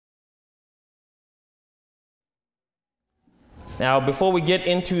Now, before we get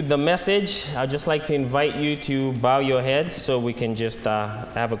into the message, I'd just like to invite you to bow your heads so we can just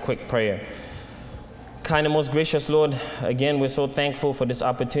have a quick prayer. Kind and most gracious Lord, again, we're so thankful for this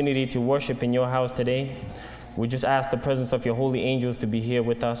opportunity to worship in your house today. We just ask the presence of your holy angels to be here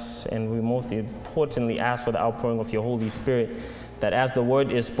with us, and we most importantly ask for the outpouring of your Holy Spirit, that as the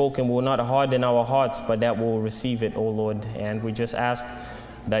word is spoken, we will not harden our hearts, but that we'll receive it, O Lord. And we just ask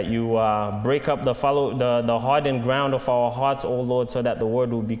that you break up the hardened ground of our hearts, O Lord, so that the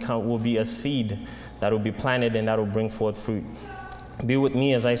word will be a seed that will be planted and that will bring forth fruit. Be with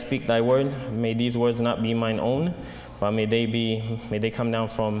me as I speak thy word. May these words not be mine own, but may they come down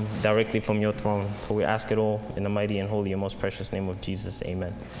directly from your throne. For we ask it all in the mighty and holy and most precious name of Jesus.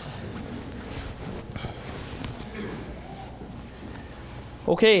 Amen.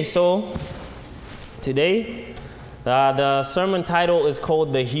 Okay, so today, the sermon title is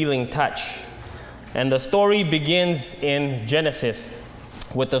called The Healing Touch. And the story begins in Genesis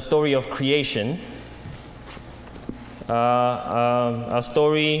with the story of creation. A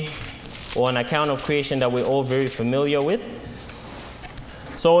story or an account of creation that we're all very familiar with.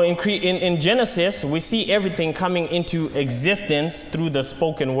 So in Genesis, we see everything coming into existence through the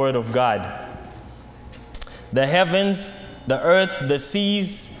spoken word of God. The heavens, the earth, the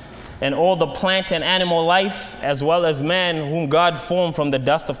seas, and all the plant and animal life, as well as man, whom God formed from the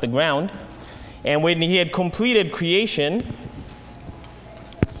dust of the ground. And when he had completed creation,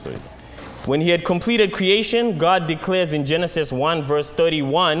 God declares in Genesis 1, verse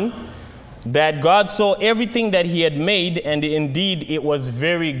 31, that God saw everything that he had made, and indeed it was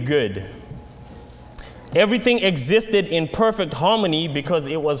very good. Everything existed in perfect harmony because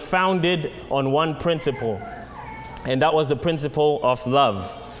it was founded on one principle, and that was the principle of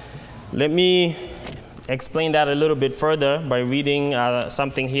love. Let me explain that a little bit further by reading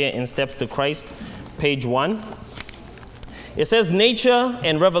something here in Steps to Christ, page 1. It says, nature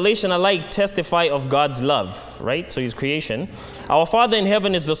and revelation alike testify of God's love, right? So his creation. Our Father in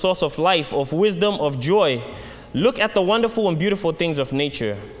heaven is the source of life, of wisdom, of joy. Look at the wonderful and beautiful things of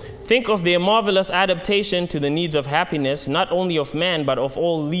nature. Think of their marvelous adaptation to the needs of happiness, not only of man, but of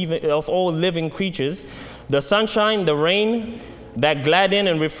all living creatures. The sunshine, the rain, that gladden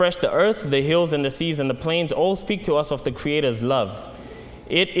and refresh the earth, the hills and the seas and the plains, all speak to us of the Creator's love.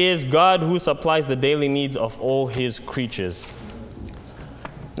 It is God who supplies the daily needs of all his creatures.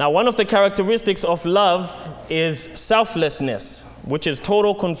 Now, one of the characteristics of love is selflessness, which is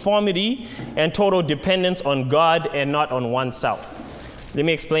total conformity and total dependence on God and not on oneself. Let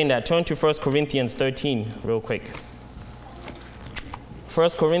me explain that. Turn to 1 Corinthians 13 real quick. 1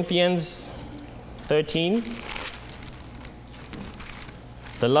 Corinthians 13.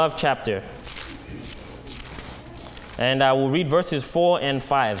 The love chapter. And I will read verses 4 and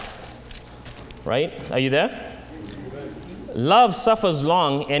 5. Right? Are you there? Love suffers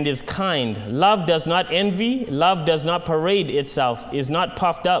long and is kind. Love does not envy. Love does not parade itself, is not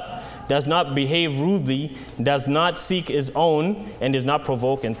puffed up, does not behave rudely, does not seek its own, and is not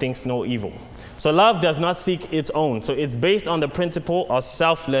provoked and thinks no evil. So love does not seek its own. So it's based on the principle of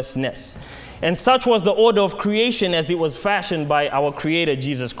selflessness. And such was the order of creation as it was fashioned by our Creator,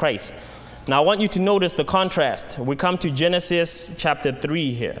 Jesus Christ. Now, I want you to notice the contrast. We come to Genesis chapter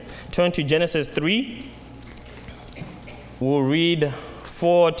 3 here. Turn to Genesis 3. We'll read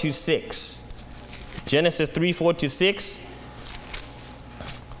 4 to 6. Genesis 3, 4 to 6.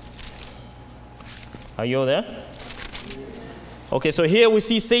 Are you all there? Okay, so here we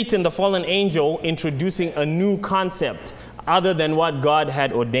see Satan, the fallen angel, introducing a new concept other than what God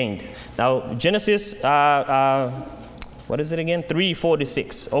had ordained. Now, Genesis, what is it again? 3, 4 to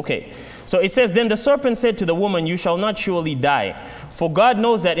 6. Okay. So it says, then the serpent said to the woman, you shall not surely die. For God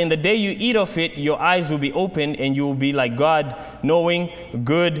knows that in the day you eat of it, your eyes will be opened and you will be like God, knowing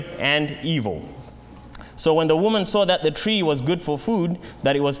good and evil. So when the woman saw that the tree was good for food,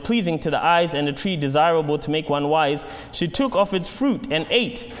 that it was pleasing to the eyes, and the tree desirable to make one wise, she took of its fruit and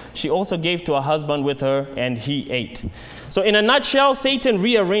ate. She also gave to her husband with her, and he ate. So in a nutshell, Satan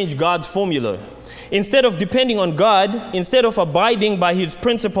rearranged God's formula. Instead of depending on God, instead of abiding by his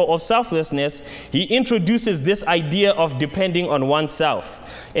principle of selflessness, he introduces this idea of depending on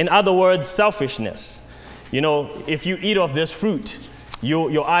oneself. In other words, selfishness. You know, if you eat of this fruit,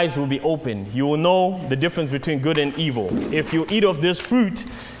 your eyes will be open. You will know the difference between good and evil. If you eat of this fruit,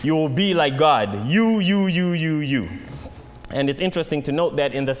 you will be like God. You. And it's interesting to note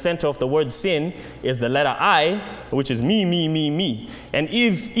that in the center of the word sin is the letter I, which is me. And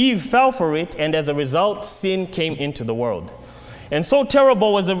Eve fell for it, and as a result, sin came into the world. And so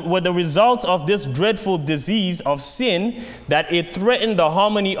terrible were the results of this dreadful disease of sin that it threatened the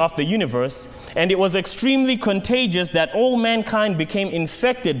harmony of the universe, and it was extremely contagious that all mankind became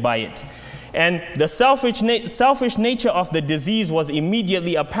infected by it. And the selfish nature of the disease was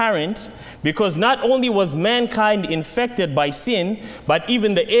immediately apparent, because not only was mankind infected by sin, but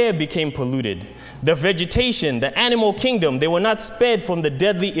even the air became polluted. The vegetation, the animal kingdom, they were not spared from the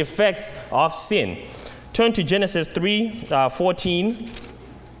deadly effects of sin. Turn to Genesis 3:14.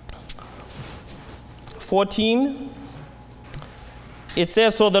 14. It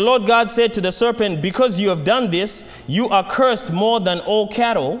says, "So the Lord God said to the serpent, because you have done this, you are cursed more than all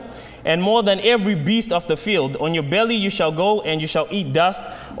cattle, and more than every beast of the field. On your belly you shall go, and you shall eat dust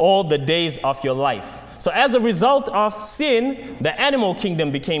all the days of your life." So as a result of sin, the animal kingdom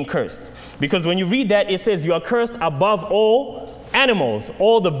became cursed. Because when you read that, it says you are cursed above all animals,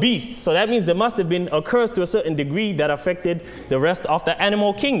 all the beasts. So that means there must have been a curse to a certain degree that affected the rest of the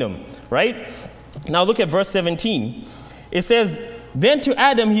animal kingdom, right? Now look at verse 17. It says, "Then to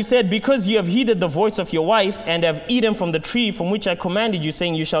Adam he said, because you have heeded the voice of your wife and have eaten from the tree from which I commanded you,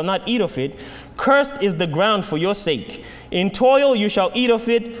 saying you shall not eat of it, cursed is the ground for your sake. In toil you shall eat of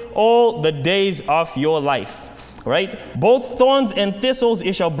it all the days of your life." Right? "Both thorns and thistles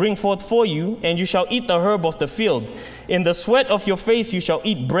it shall bring forth for you, and you shall eat the herb of the field. In the sweat of your face you shall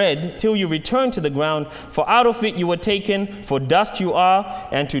eat bread till you return to the ground, for out of it you were taken, for dust you are,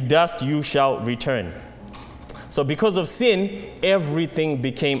 and to dust you shall return." So because of sin, everything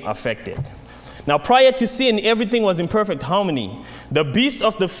became affected. Now, prior to sin, everything was in perfect harmony. The beasts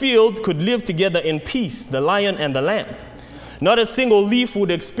of the field could live together in peace, the lion and the lamb. Not a single leaf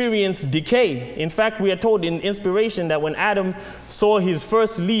would experience decay. In fact, we are told in Inspiration that when Adam saw his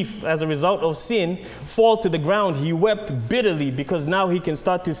first leaf as a result of sin fall to the ground, he wept bitterly, because now he can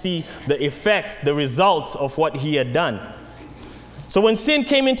start to see the effects, the results of what he had done. So when sin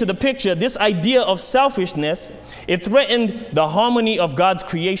came into the picture, this idea of selfishness, it threatened the harmony of God's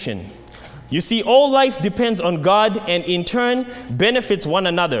creation. You see, all life depends on God and in turn benefits one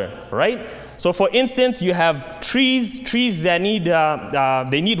another, right? So for instance, you have trees that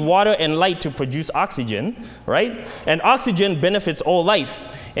need water and light to produce oxygen, right? And oxygen benefits all life.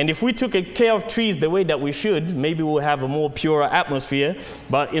 And if we took care of trees the way that we should, maybe we'll have a more pure atmosphere.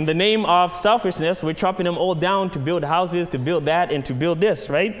 But in the name of selfishness, we're chopping them all down to build houses, to build that, and to build this,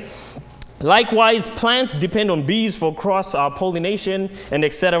 right? Likewise, plants depend on bees for cross-pollination, and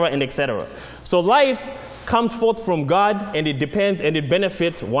etc., and etc. So life comes forth from God, and it depends and it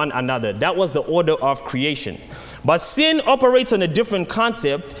benefits one another. That was the order of creation. But sin operates on a different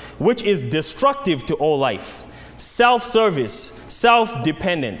concept, which is destructive to all life. Self-service,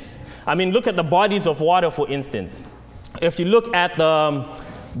 self-dependence. I mean, look at the bodies of water, for instance. If you look at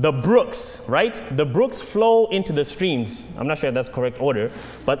the brooks, right? The brooks flow into the streams. I'm not sure if that's the correct order,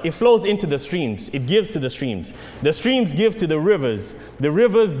 but it flows into the streams. It gives to the streams. The streams give to the rivers. The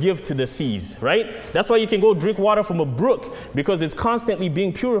rivers give to the seas, right? That's why you can go drink water from a brook, because it's constantly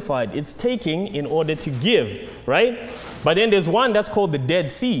being purified. It's taking in order to give, right? But then there's one that's called the Dead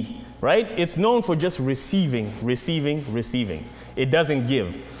Sea, right? It's known for just receiving, receiving, receiving. It doesn't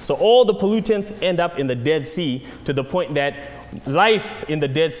give. So all the pollutants end up in the Dead Sea, to the point that life in the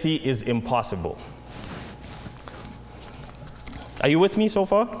Dead Sea is impossible. Are you with me so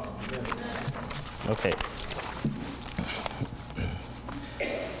far? Okay.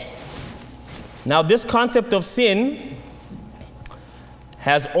 Now, this concept of sin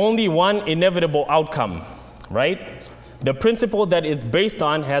has only one inevitable outcome, right? The principle that it's based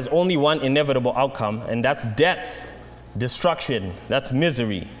on has only one inevitable outcome, and that's death, destruction, that's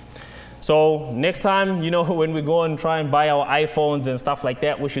misery. So next time, when we go and try and buy our iPhones and stuff like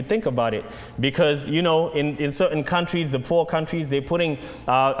that, we should think about it. Because, in certain countries, the poor countries, they're putting,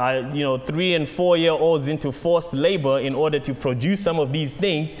 3- and 4-year-olds into forced labor in order to produce some of these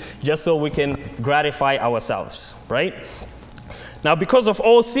things, just so we can gratify ourselves, right? Now, because of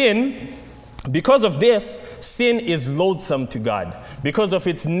all sin, because of this, sin is loathsome to God. Because of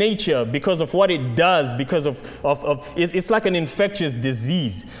its nature, because of what it does, because of it's like an infectious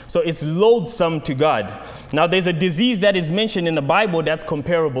disease. So it's loathsome to God. Now, there's a disease that is mentioned in the Bible that's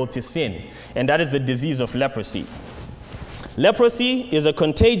comparable to sin, and that is the disease of leprosy. Leprosy is a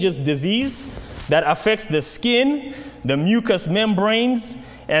contagious disease that affects the skin, the mucous membranes,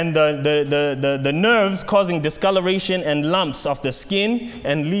 and the nerves, causing discoloration and lumps of the skin,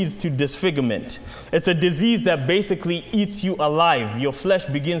 and leads to disfigurement. It's a disease that basically eats you alive. Your flesh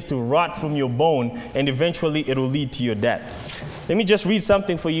begins to rot from your bone, and eventually it will lead to your death. Let me just read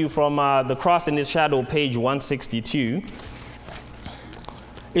something for you from The Cross and Its Shadow, page 162.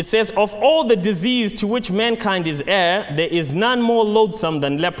 It says, of all the disease to which mankind is heir, there is none more loathsome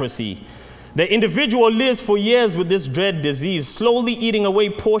than leprosy. The individual lives for years with this dread disease, slowly eating away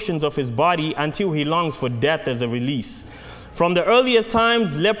portions of his body until he longs for death as a release. From the earliest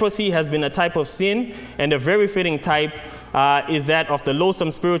times, leprosy has been a type of sin, and a very fitting type is that of the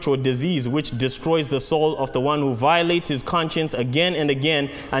loathsome spiritual disease, which destroys the soul of the one who violates his conscience again and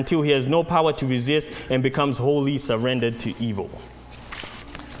again until he has no power to resist and becomes wholly surrendered to evil.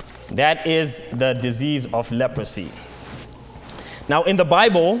 That is the disease of leprosy. Now, in the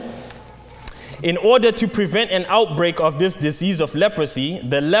Bible, in order to prevent an outbreak of this disease of leprosy,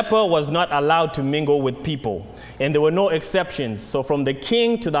 the leper was not allowed to mingle with people. And there were no exceptions. So from the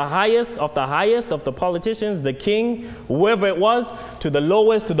king to the highest of the politicians, the king, whoever it was, to the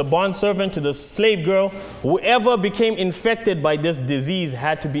lowest, to the bondservant, to the slave girl, whoever became infected by this disease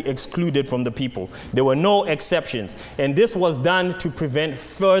had to be excluded from the people. There were no exceptions. And this was done to prevent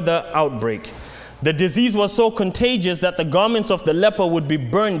further outbreak. The disease was so contagious that the garments of the leper would be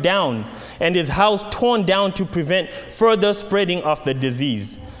burned down and his house torn down to prevent further spreading of the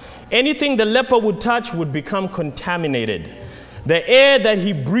disease. Anything the leper would touch would become contaminated. The air that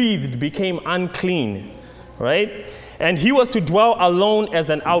he breathed became unclean, right? And he was to dwell alone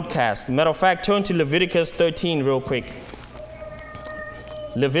as an outcast. Matter of fact, turn to Leviticus 13 real quick.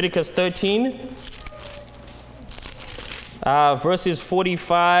 Leviticus 13, verses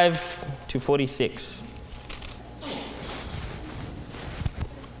 45 to 46.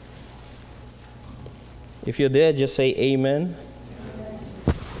 If you're there, just say amen.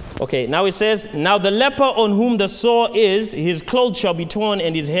 Okay, now it says, now the leper on whom the sore is, his clothes shall be torn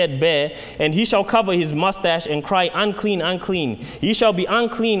and his head bare, and he shall cover his mustache and cry, unclean, unclean. He shall be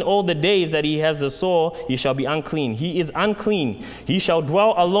unclean all the days that he has the sore, he shall be unclean. He is unclean. He shall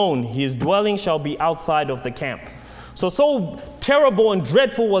dwell alone. His dwelling shall be outside of the camp. So terrible and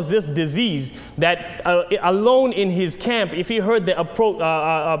dreadful was this disease that alone in his camp, if he heard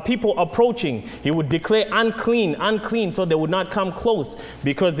the people approaching, he would declare unclean, unclean, so they would not come close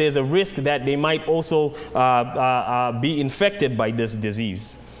because there's a risk that they might also be infected by this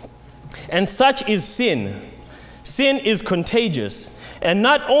disease. And such is sin. Sin is contagious. And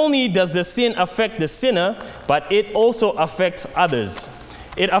not only does the sin affect the sinner, but it also affects others.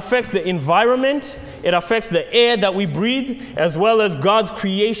 It affects the environment, it affects the air that we breathe, as well as God's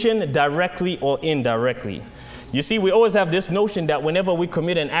creation directly or indirectly. You see, we always have this notion that whenever we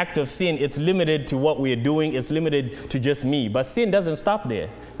commit an act of sin, it's limited to what we are doing, it's limited to just me. But sin doesn't stop there,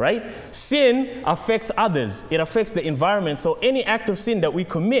 right? Sin affects others, it affects the environment. So any act of sin that we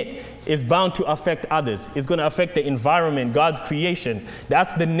commit is bound to affect others. It's going to affect the environment, God's creation.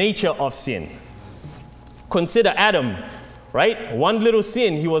 That's the nature of sin. Consider Adam. Right? One little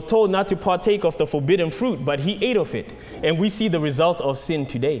sin, he was told not to partake of the forbidden fruit, but he ate of it. And we see the results of sin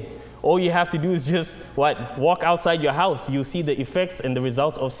today. All you have to do is just, walk outside your house. You'll see the effects and the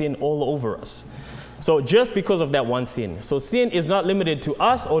results of sin all over us. So just because of that one sin. So sin is not limited to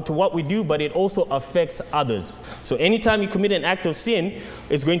us or to what we do, but it also affects others. So anytime you commit an act of sin,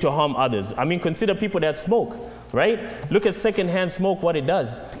 it's going to harm others. I mean, consider people that smoke. Right? Look at secondhand smoke, what it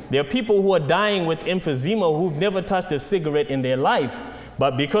does. There are people who are dying with emphysema who've never touched a cigarette in their life.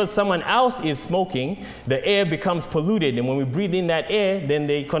 But because someone else is smoking, the air becomes polluted. And when we breathe in that air, then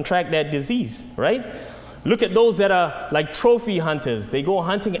they contract that disease, right? Look at those that are like trophy hunters. They go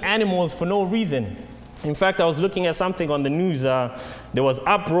hunting animals for no reason. In fact, I was looking at something on the news. There was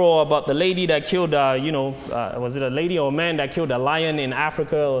uproar about the lady that killed, was it a lady or a man that killed a lion in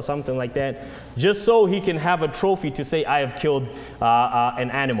Africa or something like that, just so he can have a trophy to say, I have killed an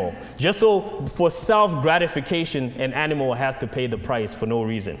animal. Just so for self-gratification, an animal has to pay the price for no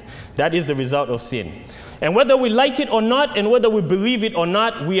reason. That is the result of sin. And whether we like it or not, and whether we believe it or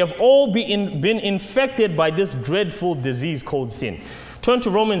not, we have all been infected by this dreadful disease called sin. Turn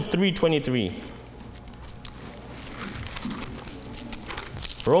to Romans 3:23.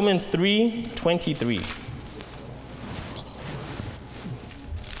 Romans 3:23.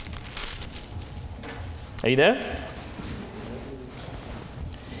 Are you there?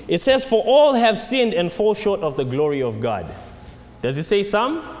 It says, for all have sinned and fall short of the glory of God. Does it say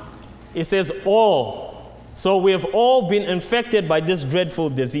some? It says all. So we have all been infected by this dreadful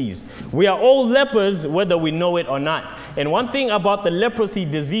disease. We are all lepers, whether we know it or not. And one thing about the leprosy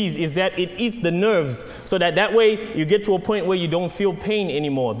disease is that it eats the nerves, so that way you get to a point where you don't feel pain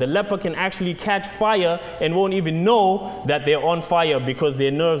anymore. The leper can actually catch fire and won't even know that they're on fire because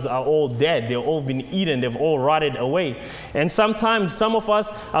their nerves are all dead. They've all been eaten. They've all rotted away. And sometimes some of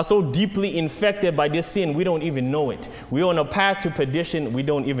us are so deeply infected by this sin, we don't even know it. We're on a path to perdition. We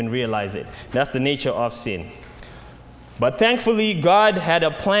don't even realize it. That's the nature of sin. But thankfully, God had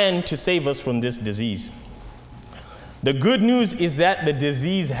a plan to save us from this disease. The good news is that the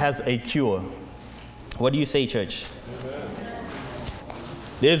disease has a cure. What do you say, church? Amen.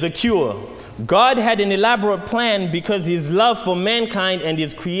 There's a cure. God had an elaborate plan because his love for mankind and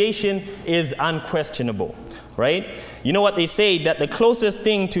his creation is unquestionable, right? You know what they say, that the closest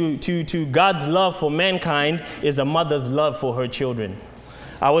thing to God's love for mankind is a mother's love for her children.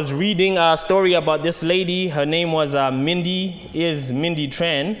 I was reading a story about this lady. Her name was Mindy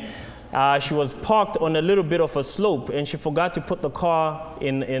Tran. She was parked on a little bit of a slope, and she forgot to put the car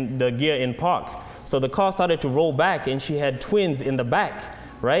in the gear in park. So the car started to roll back, and she had twins in the back,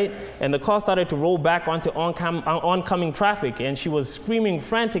 right? And the car started to roll back onto oncoming traffic, and she was screaming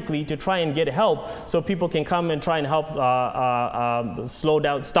frantically to try and get help so people can come and try and help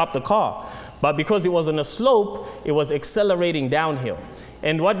stop the car. But because it was on a slope, it was accelerating downhill.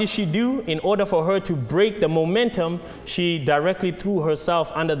 And what did she do? In order for her to break the momentum, she directly threw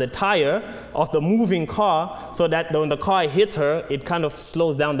herself under the tire of the moving car so that when the car hits her, it kind of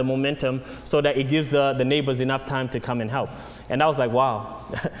slows down the momentum so that it gives the neighbors enough time to come and help. And I was like, wow,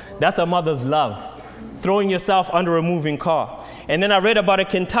 that's a mother's love, throwing yourself under a moving car. And then I read about a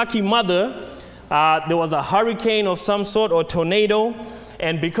Kentucky mother. There was a hurricane of some sort or tornado.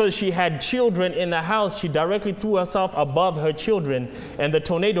 And because she had children in the house, she directly threw herself above her children, and the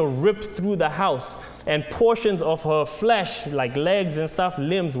tornado ripped through the house, and portions of her flesh, like legs and stuff,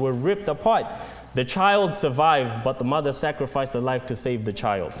 limbs, were ripped apart. The child survived, but the mother sacrificed her life to save the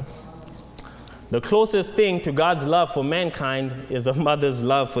child. The closest thing to God's love for mankind is a mother's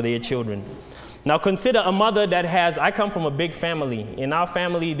love for their children. Now consider a mother that has, I come from a big family. In our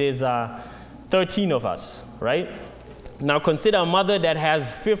family, there's 13 of us, right? Now consider a mother that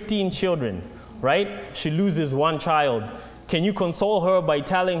has 15 children, right? She loses one child. Can you console her by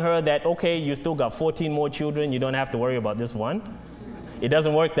telling her that, okay, you still got 14 more children, you don't have to worry about this one? It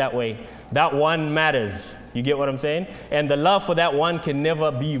doesn't work that way. That one matters. You get what I'm saying? And the love for that one can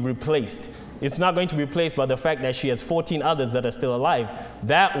never be replaced. It's not going to be replaced by the fact that she has 14 others that are still alive.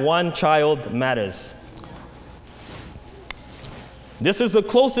 That one child matters. This is the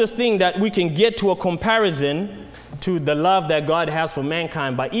closest thing that we can get to a comparison to the love that God has for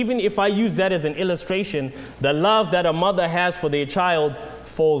mankind. But even if I use that as an illustration, the love that a mother has for their child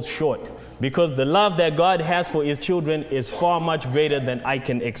falls short, because the love that God has for his children is far much greater than I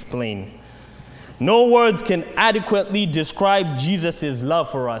can explain. No words can adequately describe Jesus' love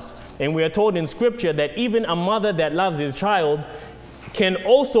for us. And we are told in Scripture that even a mother that loves his child can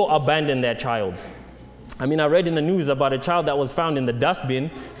also abandon that child. I mean, I read in the news about a child that was found in the dustbin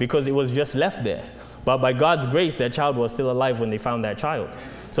because it was just left there. But by God's grace, that child was still alive when they found that child.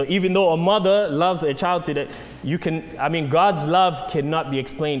 So even though a mother loves a child to that, God's love cannot be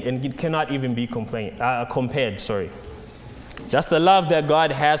explained, and it cannot even be compared. That's the love that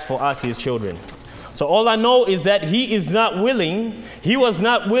God has for us, his children. So all I know is that he was not willing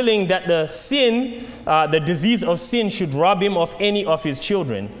that the disease of sin should rob him of any of his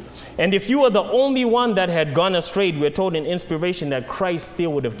children. And if you were the only one that had gone astray, we're told in inspiration that Christ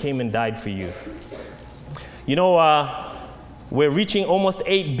still would have came and died for you. You know, we're reaching almost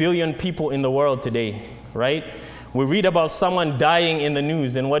 8 billion people in the world today, right? We read about someone dying in the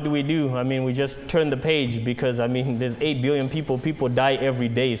news, and what do? We just turn the page because, there's 8 billion people. People die every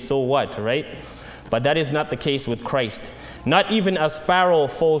day, so what, right? But that is not the case with Christ. Not even a sparrow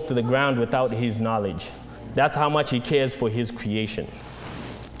falls to the ground without his knowledge. That's how much he cares for his creation.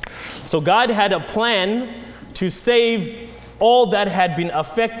 So God had a plan to save all that had been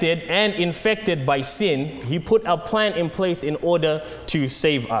affected and infected by sin. He put a plan in place in order to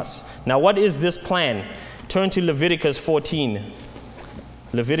save us. Now, what is this plan? Turn to Leviticus 14.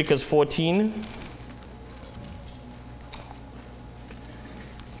 Leviticus 14.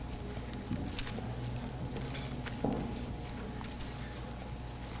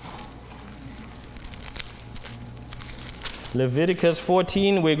 Leviticus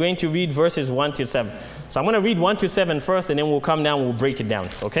 14, we're going to read verses 1 to 7. So I'm going to read 1 to 7 first, and then we'll come down and we'll break it down,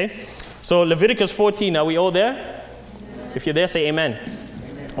 okay? So Leviticus 14, are we all there? If you're there, say amen.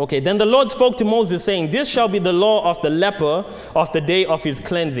 Okay, then the Lord spoke to Moses, saying, "This shall be the law of the leper of the day of his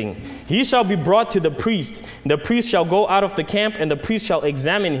cleansing. He shall be brought to the priest. The priest shall go out of the camp, and the priest shall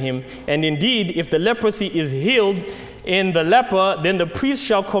examine him. And indeed, if the leprosy is healed in the leper, then the priest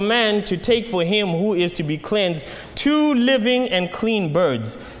shall command to take for him who is to be cleansed 2 living and clean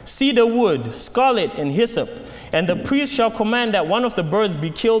birds, cedar wood, scarlet, and hyssop. And the priest shall command that one of the birds be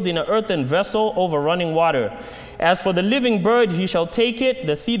killed in an earthen vessel over running water. As for the living bird, he shall take it,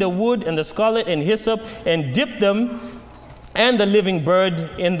 the cedar wood and the scarlet and hyssop, and dip them and the living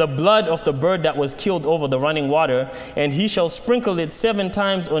bird in the blood of the bird that was killed over the running water, and he shall sprinkle it 7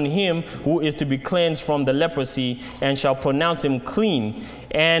 times on him who is to be cleansed from the leprosy, and shall pronounce him clean.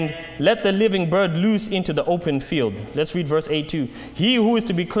 And let the living bird loose into the open field. Let's read verse 8 too. He who is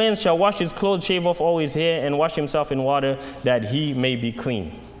to be cleansed shall wash his clothes, shave off all his hair, and wash himself in water, that he may be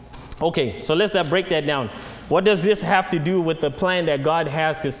clean. Okay, so let's break that down. What does this have to do with the plan that God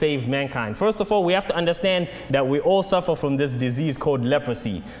has to save mankind? First of all, we have to understand that we all suffer from this disease called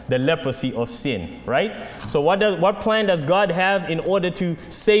leprosy, the leprosy of sin, right? So what plan does God have in order to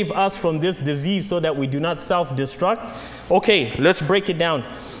save us from this disease so that we do not self-destruct? Okay, let's break it down.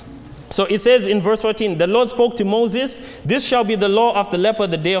 So it says in verse 14, the Lord spoke to Moses, this shall be the law of the leper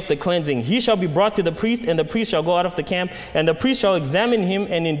the day of the cleansing. He shall be brought to the priest, and the priest shall go out of the camp, and the priest shall examine him.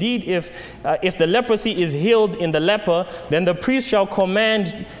 And indeed, if the leprosy is healed in the leper, then the priest shall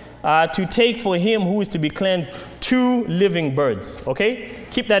command to take for him who is to be cleansed 2 living birds. Okay?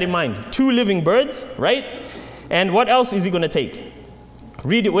 Keep that in mind. 2 living birds, right? And what else is he going to take?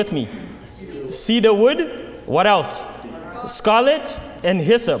 Read it with me. Cedar wood. What else? Scarlet and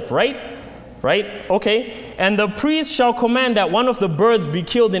hyssop, right? Right? Okay. And the priest shall command that one of the birds be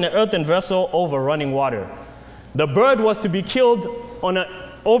killed in an earthen vessel over running water. The bird was to be killed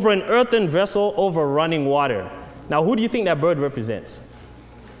over an earthen vessel over running water. Now, who do you think that bird represents?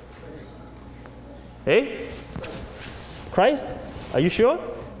 Hey? Christ? Are you sure?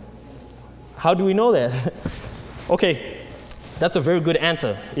 How do we know that? Okay. That's a very good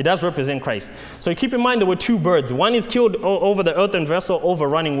answer. It does represent Christ. So keep in mind there were 2 birds. One is killed over the earthen vessel over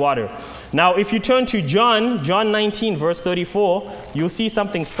running water. Now, if you turn to John 19, verse 34, you'll see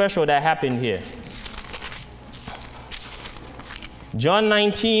something special that happened here. John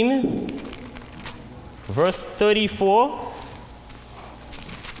 19, verse 34.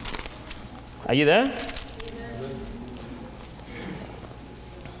 Are you there?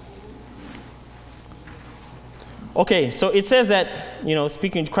 Okay, so it says that,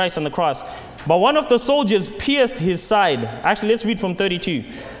 speaking to Christ on the cross, but one of the soldiers pierced his side. Actually, let's read from 32.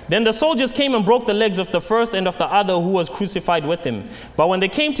 Then the soldiers came and broke the legs of the first and of the other who was crucified with him. But when they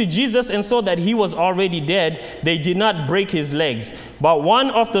came to Jesus and saw that he was already dead, they did not break his legs. But one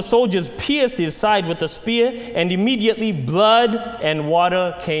of the soldiers pierced his side with a spear, and immediately blood and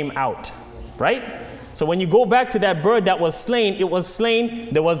water came out. Right? So when you go back to that bird that was slain,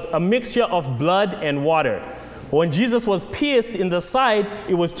 there was a mixture of blood and water. When Jesus was pierced in the side,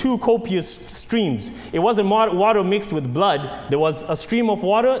 it was 2 copious streams. It wasn't water mixed with blood. There was a stream of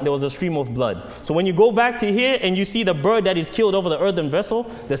water, there was a stream of blood. So when you go back to here and you see the bird that is killed over the earthen vessel,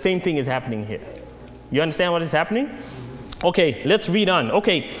 the same thing is happening here. You understand what is happening? Okay, let's read on.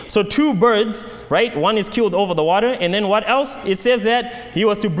 Okay, so 2 birds, right? One is killed over the water, and then what else? It says that he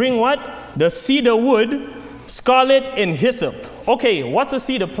was to bring what? The cedar wood, scarlet, and hyssop. Okay, what's a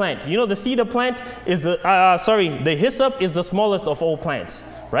cedar plant? You know, the cedar plant is the hyssop is the smallest of all plants,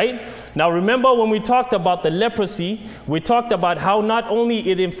 right? Now remember when we talked about the leprosy, we talked about how not only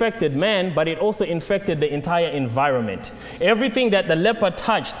it infected man, but it also infected the entire environment. Everything that the leper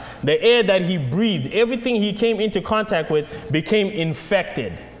touched, the air that he breathed, everything he came into contact with became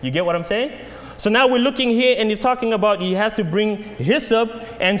infected. You get what I'm saying? So now we're looking here and he's talking about he has to bring hyssop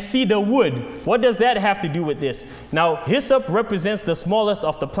and cedar wood. What does that have to do with this? Now, hyssop represents the smallest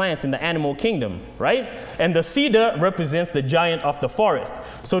of the plants in the animal kingdom, right? And the cedar represents the giant of the forest.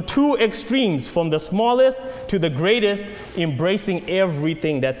 So 2 extremes from the smallest to the greatest, embracing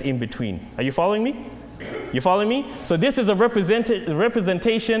everything that's in between. Are you following me? You following me? So this is a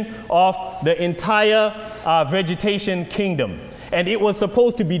representation of the entire vegetation kingdom. And it was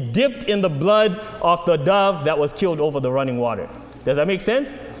supposed to be dipped in the blood of the dove that was killed over the running water. Does that make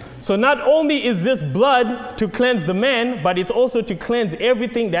sense? So not only is this blood to cleanse the man, but it's also to cleanse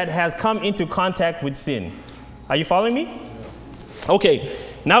everything that has come into contact with sin. Are you following me? Okay.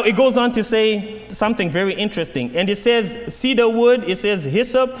 Now it goes on to say something very interesting. And it says cedar wood, it says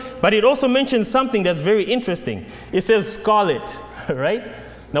hyssop, but it also mentions something that's very interesting. It says scarlet, right?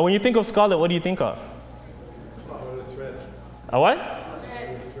 Now when you think of scarlet, what do you think of? A what?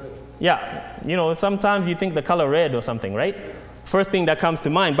 Yeah, sometimes you think the color red or something, right? First thing that comes to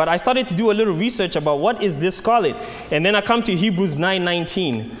mind. But I started to do a little research about what is this scarlet. And then I come to Hebrews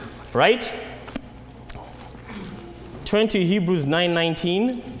 9:19, right? Turn to Hebrews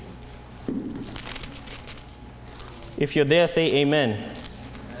 9:19. If you're there, say amen.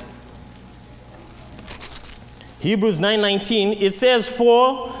 Hebrews 9:19, it says,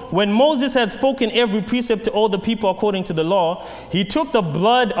 for when Moses had spoken every precept to all the people according to the law, he took the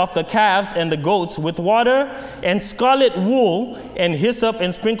blood of the calves and the goats with water and scarlet wool and hyssop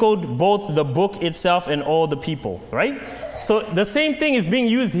and sprinkled both the book itself and all the people, right? So the same thing is being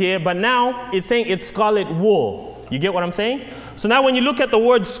used here, but now it's saying it's scarlet wool. You get what I'm saying? So now when you look at the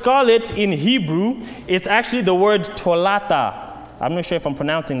word scarlet in Hebrew, it's actually the word tolata. I'm not sure if I'm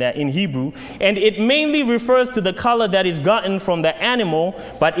pronouncing that in Hebrew. And it mainly refers to the color that is gotten from the animal,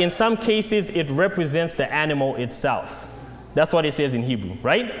 but in some cases it represents the animal itself. That's what it says in Hebrew,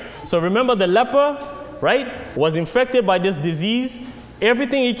 right? So remember the leper, right, was infected by this disease.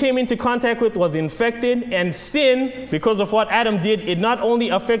 Everything he came into contact with was infected, and sin, because of what Adam did, it not only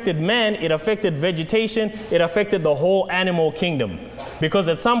affected man, it affected vegetation, it affected the whole animal kingdom. Because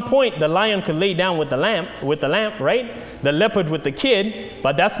at some point, the lion could lay down with the lamb, right? The leopard with the kid,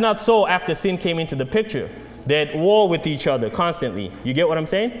 but that's not so after sin came into the picture. They're at war with each other constantly. You get what I'm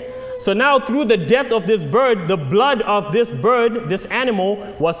saying? So now through the death of this bird, the blood of this bird, this animal,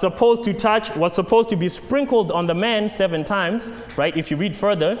 was supposed to be sprinkled on the man 7 times, right? If you read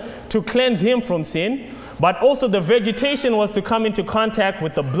further, to cleanse him from sin. But also the vegetation was to come into contact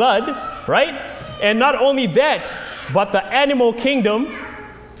with the blood, right? And not only that, but the animal kingdom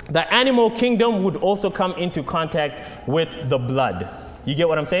would also come into contact with the blood. You get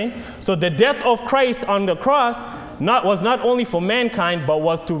what I'm saying? So the death of Christ on the cross was not only for mankind, but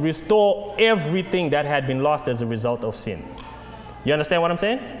was to restore everything that had been lost as a result of sin. You understand what I'm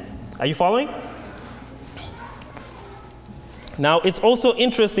saying? Are you following? Now, it's also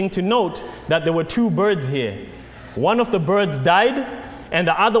interesting to note that there were 2 birds here. One of the birds died, and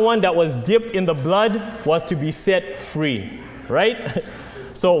the other one that was dipped in the blood was to be set free, right?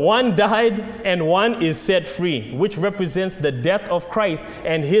 So one died and one is set free, which represents the death of Christ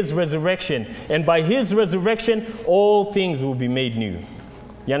and his resurrection. And by his resurrection, all things will be made new.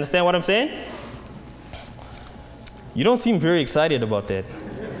 You understand what I'm saying? You don't seem very excited about that.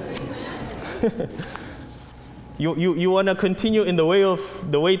 You want to continue in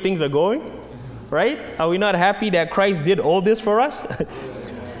the way things are going? Right? Are we not happy that Christ did all this for us?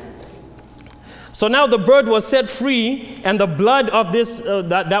 So now the bird was set free, and the blood of this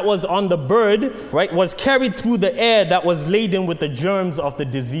that was on the bird, right, was carried through the air that was laden with the germs of the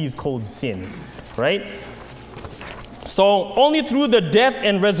disease called sin, right? So only through the death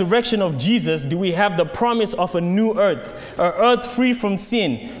and resurrection of Jesus do we have the promise of a new earth, an earth free from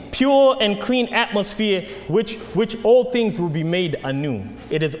sin, pure and clean atmosphere, which all things will be made anew.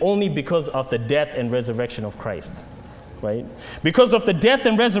 It is only because of the death and resurrection of Christ. Right? Because of the death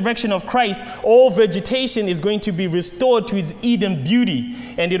and resurrection of Christ, all vegetation is going to be restored to its Eden beauty,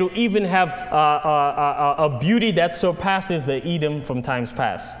 and it will even have a beauty that surpasses the Eden from times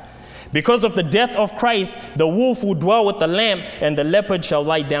past. Because of the death of Christ, the wolf will dwell with the lamb, and the leopard shall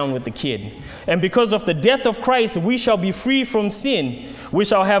lie down with the kid. And because of the death of Christ, we shall be free from sin. We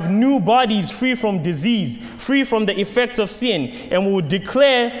shall have new bodies free from disease, free from the effects of sin, and we will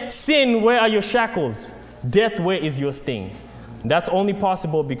declare, sin, where are your shackles? Death, where is your sting? That's only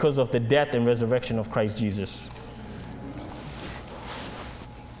possible because of the death and resurrection of Christ Jesus.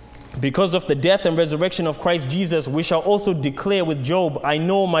 Because of the death and resurrection of Christ Jesus, we shall also declare with Job, I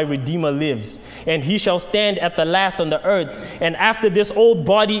know my Redeemer lives, and he shall stand at the last on the earth. And after this old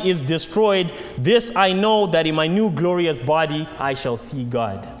body is destroyed, this I know, that in my new glorious body I shall see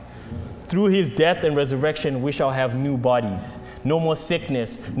God. Through his death and resurrection, we shall have new bodies. No more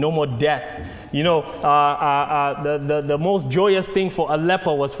sickness, no more death. You know, the most joyous thing for a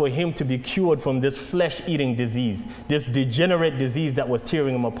leper was for him to be cured from this flesh-eating disease, this degenerate disease that was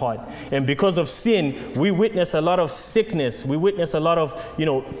tearing him apart. And because of sin, we witness a lot of sickness. We witness a lot of,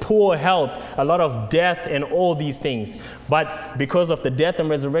 poor health, a lot of death and all these things. But because of the death and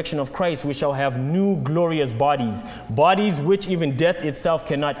resurrection of Christ, we shall have new glorious bodies, bodies which even death itself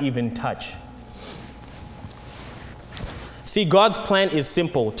cannot even touch. See, God's plan is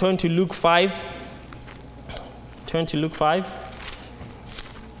simple. Turn to Luke 5. Turn to Luke 5.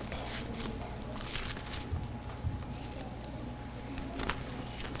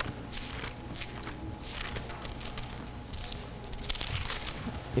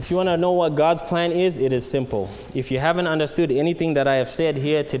 If you want to know what God's plan is, it is simple. If you haven't understood anything that I have said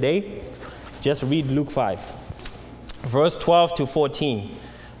here today, just read Luke 5, verse 12 to 14,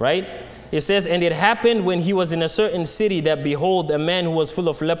 right? It says, and it happened when he was in a certain city that, behold, a man who was full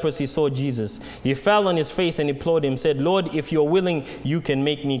of leprosy saw Jesus. He fell on his face and implored him, said, Lord, if you're willing, you can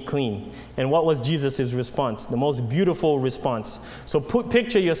make me clean. And what was Jesus' response? The most beautiful response. So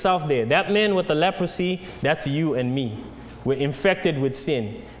picture yourself there. That man with the leprosy, that's you and me. We're infected with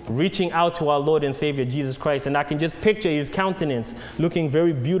sin, reaching out to our Lord and Savior Jesus Christ. And I can just picture his countenance looking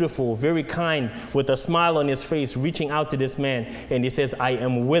very beautiful, very kind, with a smile on his face, reaching out to this man. And he says, I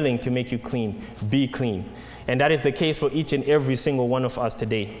am willing to make you clean. Be clean. And that is the case for each and every single one of us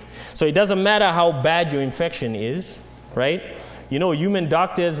today. So it doesn't matter how bad your infection is. right? You know, human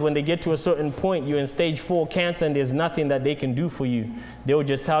doctors, when they get to a certain point, you're in stage 4 cancer and there's nothing that they can do for you. They will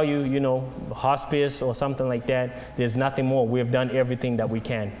just tell you, you know, hospice or something like that. There's nothing more. We have done everything that we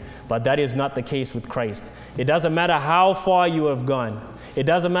can. But that is not the case with Christ. It doesn't matter how far you have gone. It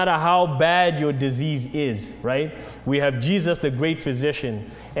doesn't matter how bad your disease is, right? We have Jesus, the great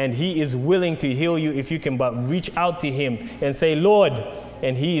physician, and he is willing to heal you if you can but reach out to him and say, Lord,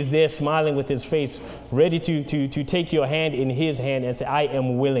 and he is there smiling with his face, ready to take your hand in his hand and say, I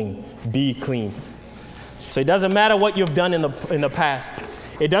am willing, be clean. So it doesn't matter what you've done in the past.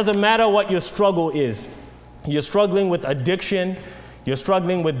 It doesn't matter what your struggle is. You're struggling with addiction. You're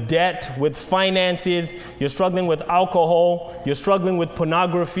struggling with debt, with finances. You're struggling with alcohol. You're struggling with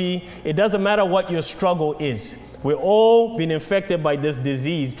pornography. It doesn't matter what your struggle is. We've all been infected by this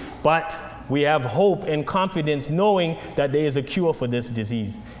disease, but we have hope and confidence knowing that there is a cure for this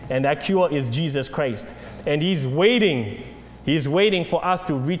disease. And that cure is Jesus Christ. And he's waiting. He's waiting for us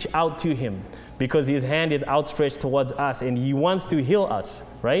to reach out to him because his hand is outstretched towards us and he wants to heal us,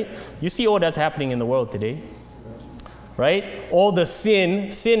 right? You see all that's happening in the world today, right? All the sin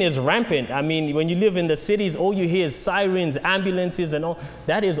is rampant. I mean, when you live in the cities, all you hear is sirens, ambulances, and all.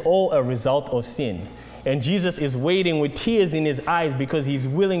 That is all a result of sin. And Jesus is waiting with tears in his eyes because he's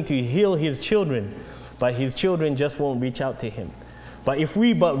willing to heal his children, but his children just won't reach out to him. But if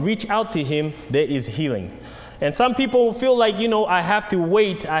we but reach out to him, there is healing. And some people feel like, you know, I have to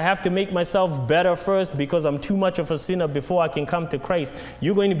wait. I have to make myself better first because I'm too much of a sinner before I can come to Christ.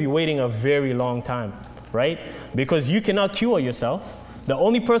 You're going to be waiting a very long time, right? Because you cannot cure yourself. The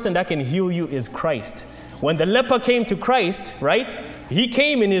only person that can heal you is Christ. When the leper came to Christ, right, he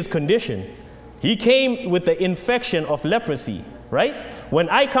came in his condition. He came with the infection of leprosy, right? When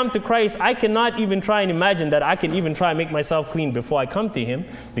I come to Christ, I cannot even try and imagine that I can even try and make myself clean before I come to him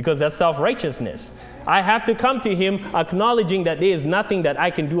because that's self-righteousness. I have to come to him acknowledging that there is nothing that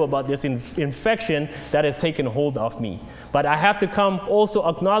I can do about this infection that has taken hold of me. But I have to come also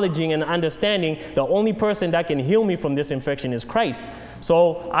acknowledging and understanding the only person that can heal me from this infection is Christ.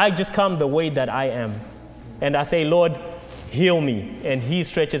 So I just come the way that I am. And I say, Lord, heal me. And he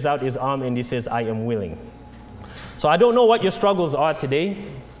stretches out his arm and he says, I am willing. So I don't know what your struggles are today.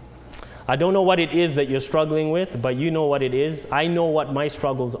 I don't know what it is that you're struggling with, but you know what it is. I know what my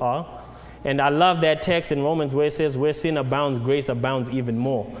struggles are. And I love that text in Romans where it says, where sin abounds, grace abounds even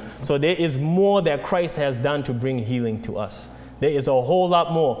more. So there is more that Christ has done to bring healing to us. There is a whole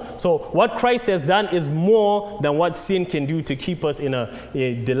lot more. So what Christ has done is more than what sin can do to keep us in a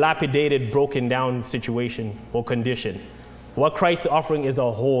dilapidated, broken down situation or condition. What Christ is offering is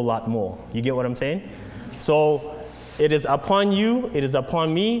a whole lot more. You get what I'm saying? So it is upon you, it is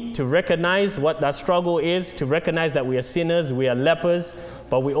upon me to recognize what that struggle is, to recognize that we are sinners, we are lepers,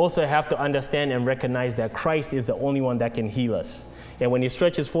 but we also have to understand and recognize that Christ is the only one that can heal us. And when he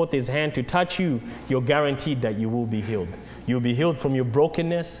stretches forth his hand to touch you, you're guaranteed that you will be healed. You'll be healed from your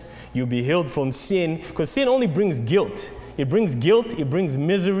brokenness. You'll be healed from sin, because sin only brings guilt. It brings guilt, it brings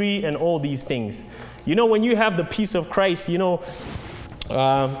misery, and all these things. You know, when you have the peace of Christ, you know,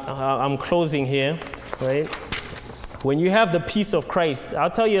 I'm closing here, right? When you have the peace of Christ, I'll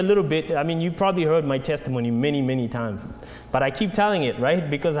tell you a little bit. I mean, you probably heard my testimony many, many times. But I keep telling it, right?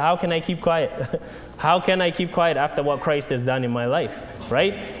 Because how can I keep quiet? How can I keep quiet after what Christ has done in my life,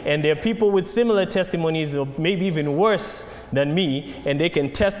 right? And there are people with similar testimonies, or maybe even worse than me, and they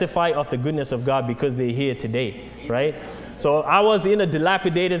can testify of the goodness of God because they're here today, right? So I was in a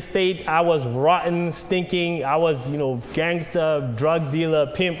dilapidated state. I was rotten, stinking. I was, you know, gangster, drug dealer,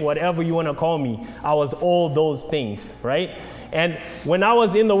 pimp, whatever you want to call me. I was all those things, right? And when I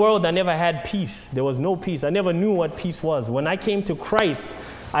was in the world, I never had peace. There was no peace. I never knew what peace was. When I came to Christ,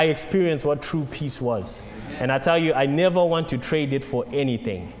 I experienced what true peace was. And I tell you, I never want to trade it for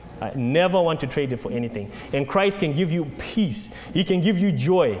anything. I never want to trade it for anything. And Christ can give you peace. He can give you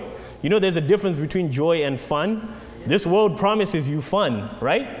joy. You know, there's a difference between joy and fun. This world promises you fun,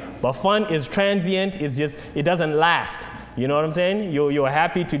 right? But fun is transient. It's just, it doesn't last. You know what I'm saying? You're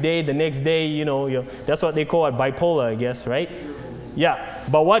happy today, the next day, you know, that's what they call it, bipolar, I guess, right? Yeah,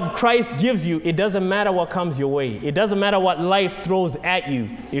 but what Christ gives you, it doesn't matter what comes your way. It doesn't matter what life throws at you.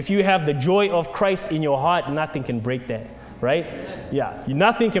 If you have the joy of Christ in your heart, nothing can break that, right? Yeah,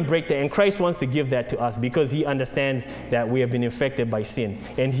 nothing can break that. And Christ wants to give that to us because he understands that we have been infected by sin.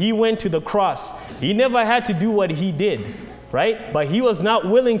 And he went to the cross. He never had to do what he did, right? But he was not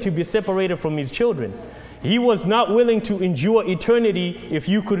willing to be separated from his children. He was not willing to endure eternity if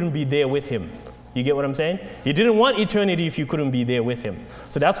you couldn't be there with him. You get what I'm saying? He didn't want eternity if you couldn't be there with him.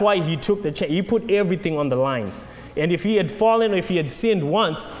 So that's why he took the chance. He put everything on the line. And if he had fallen or if he had sinned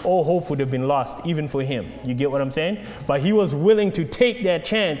once, all hope would have been lost, even for him. You get what I'm saying? But he was willing to take that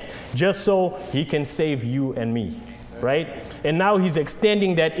chance just so he can save you and me, right? And now he's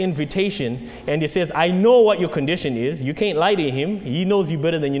extending that invitation, and he says, I know what your condition is. You can't lie to him. He knows you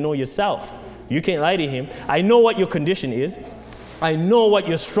better than you know yourself. You can't lie to him. I know what your condition is. I know what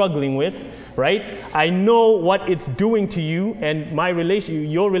you're struggling with, right? I know what it's doing to you and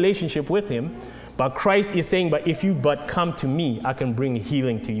your relationship with him. But Christ is saying, but if you but come to me, I can bring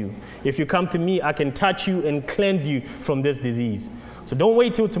healing to you. If you come to me, I can touch you and cleanse you from this disease. So don't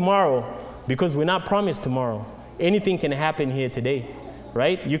wait till tomorrow, because we're not promised tomorrow. Anything can happen here today,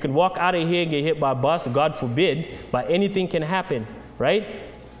 right? You can walk out of here and get hit by a bus, God forbid, but anything can happen, right?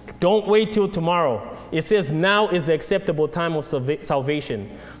 Don't wait till tomorrow. It says now is the acceptable time of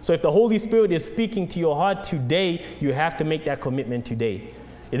salvation. So if the Holy Spirit is speaking to your heart today, you have to make that commitment today.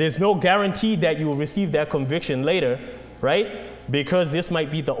 There's no guarantee that you will receive that conviction later, right? Because this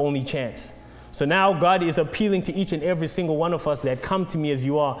might be the only chance. So now God is appealing to each and every single one of us that come to me as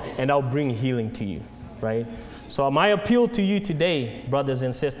you are, and I'll bring healing to you, right? So my appeal to you today, brothers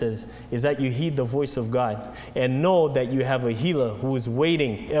and sisters, is that you heed the voice of God and know that you have a healer who is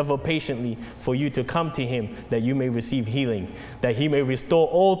waiting ever patiently for you to come to him, that you may receive healing, that he may restore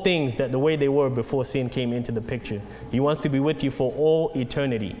all things that the way they were before sin came into the picture. He wants to be with you for all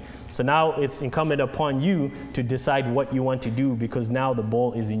eternity. So now it's incumbent upon you to decide what you want to do, because now the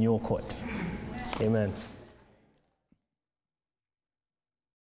ball is in your court. Amen.